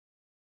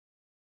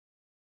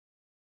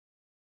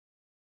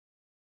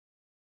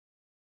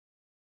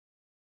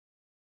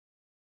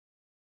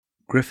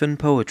Griffin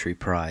Poetry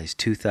Prize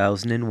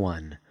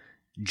 2001.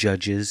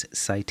 Judges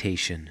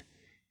Citation.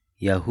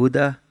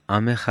 Yehuda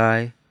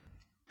Amichai.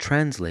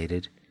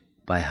 Translated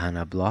by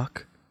Hannah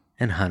Block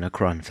and Hannah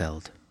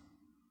Kronfeld.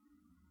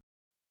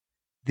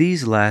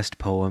 These last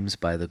poems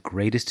by the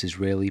greatest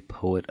Israeli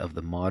poet of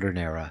the modern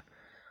era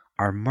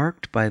are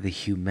marked by the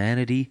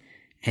humanity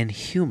and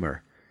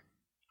humor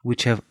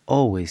which have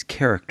always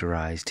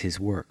characterized his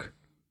work.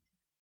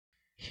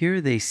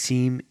 Here they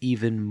seem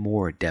even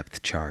more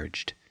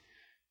depth-charged,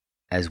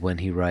 as when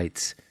he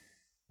writes,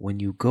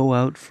 "When you go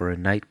out for a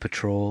night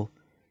patrol,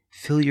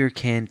 fill your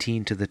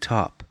canteen to the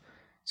top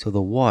so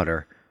the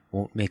water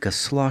won't make a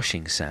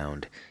sloshing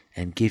sound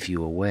and give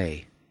you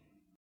away.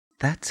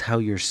 That's how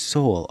your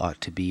soul ought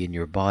to be in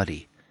your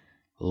body,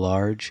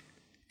 large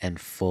and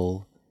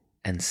full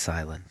and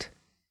silent."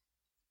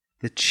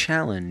 The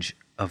challenge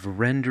of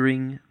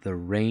rendering the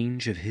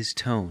range of his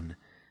tone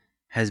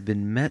has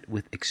been met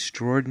with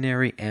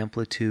extraordinary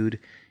amplitude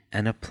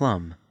and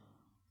aplomb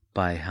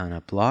by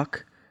Hannah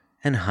Block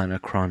and Hannah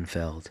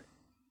Kronfeld.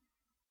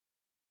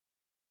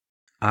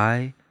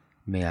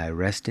 May I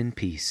rest in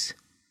peace.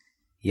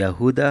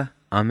 Yehuda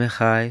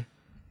Amichai.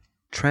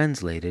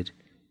 Translated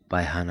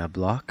by Hannah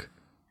Block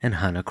and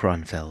Hannah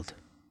Kronfeld.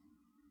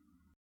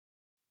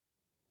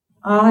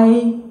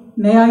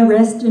 May I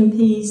rest in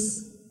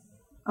peace.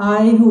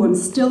 I, who am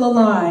still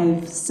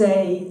alive,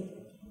 say,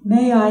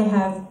 may I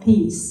have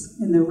peace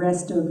in the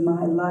rest of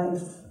my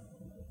life.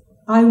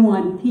 I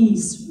want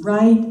peace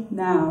right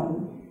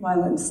now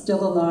while I'm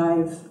still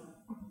alive.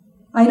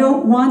 I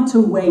don't want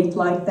to wait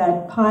like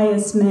that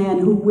pious man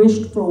who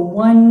wished for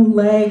one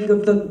leg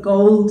of the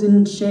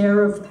golden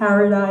chair of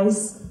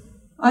paradise.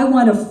 I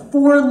want a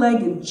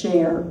four-legged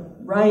chair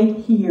right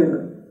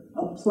here,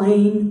 a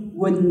plain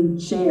wooden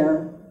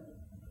chair.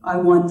 I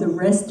want the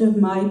rest of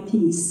my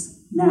peace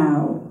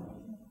now.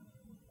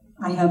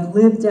 I have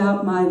lived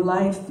out my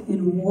life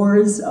in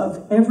wars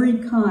of every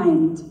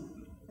kind,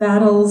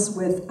 battles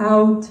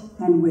without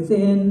and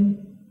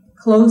within,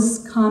 close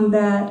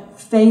combat,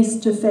 face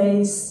to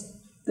face.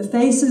 The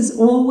face is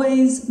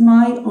always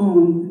my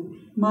own,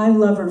 my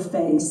lover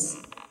face,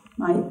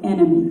 my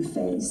enemy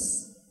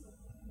face.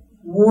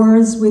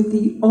 Wars with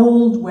the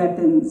old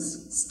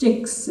weapons,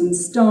 sticks and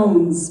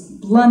stones,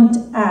 blunt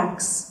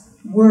axe,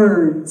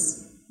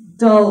 words,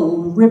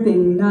 dull,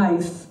 ripping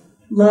knife,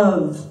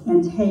 love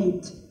and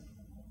hate.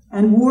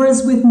 And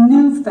wars with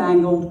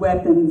newfangled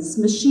weapons,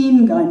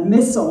 machine gun,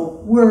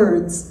 missile,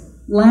 words,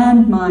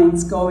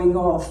 landmines going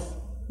off,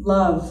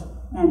 love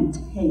and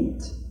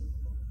hate.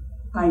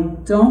 I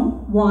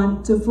don't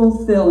want to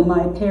fulfill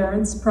my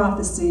parents'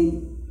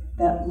 prophecy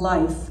that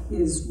life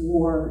is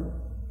war.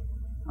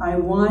 I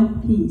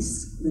want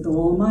peace with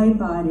all my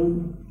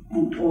body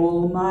and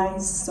all my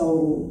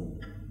soul.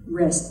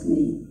 Rest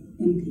me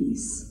in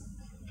peace.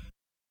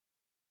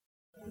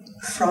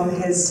 From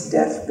his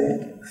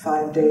deathbed,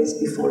 5 days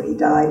before he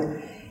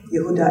died,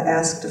 Yehuda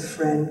asked a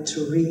friend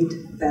to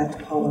read that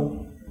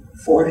poem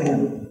for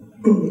him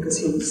because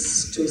he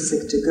was too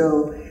sick to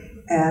go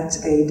at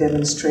a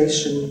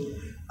demonstration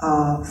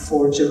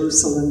for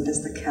Jerusalem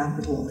as the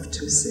capital of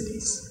two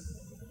states,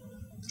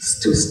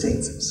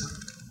 I'm sorry.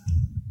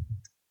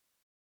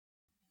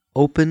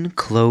 Open,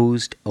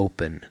 Closed,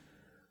 Open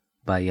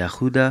by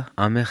Yehuda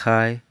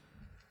Amichai.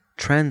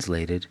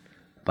 Translated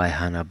by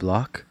Hannah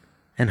Block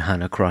and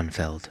Hannah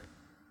Kronfeld.